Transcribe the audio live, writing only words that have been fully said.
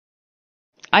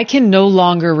I can no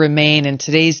longer remain in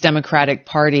today's Democratic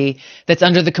Party that's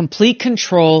under the complete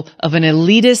control of an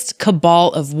elitist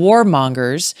cabal of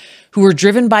warmongers who are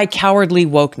driven by cowardly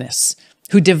wokeness,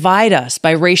 who divide us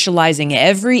by racializing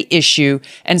every issue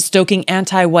and stoking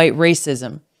anti-white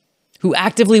racism, who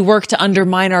actively work to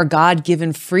undermine our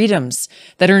God-given freedoms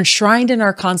that are enshrined in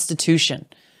our Constitution,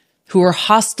 who are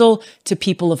hostile to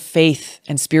people of faith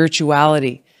and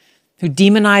spirituality, who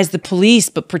demonize the police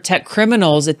but protect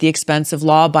criminals at the expense of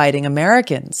law-abiding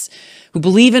Americans, who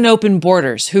believe in open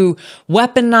borders, who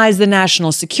weaponize the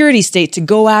national security state to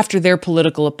go after their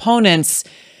political opponents,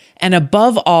 and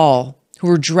above all, who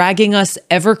are dragging us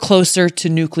ever closer to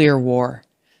nuclear war.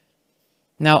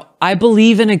 Now, I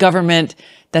believe in a government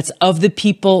that's of the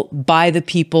people, by the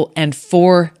people, and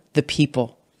for the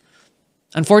people.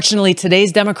 Unfortunately,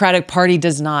 today's Democratic Party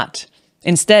does not.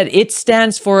 Instead, it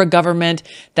stands for a government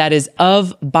that is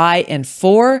of, by, and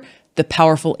for the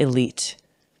powerful elite.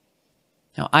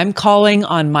 Now, I'm calling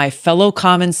on my fellow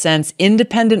common sense,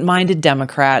 independent-minded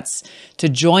Democrats to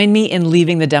join me in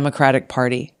leaving the Democratic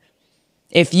Party.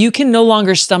 If you can no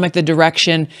longer stomach the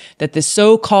direction that the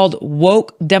so-called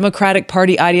woke Democratic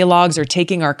Party ideologues are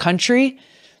taking our country,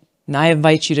 then I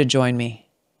invite you to join me.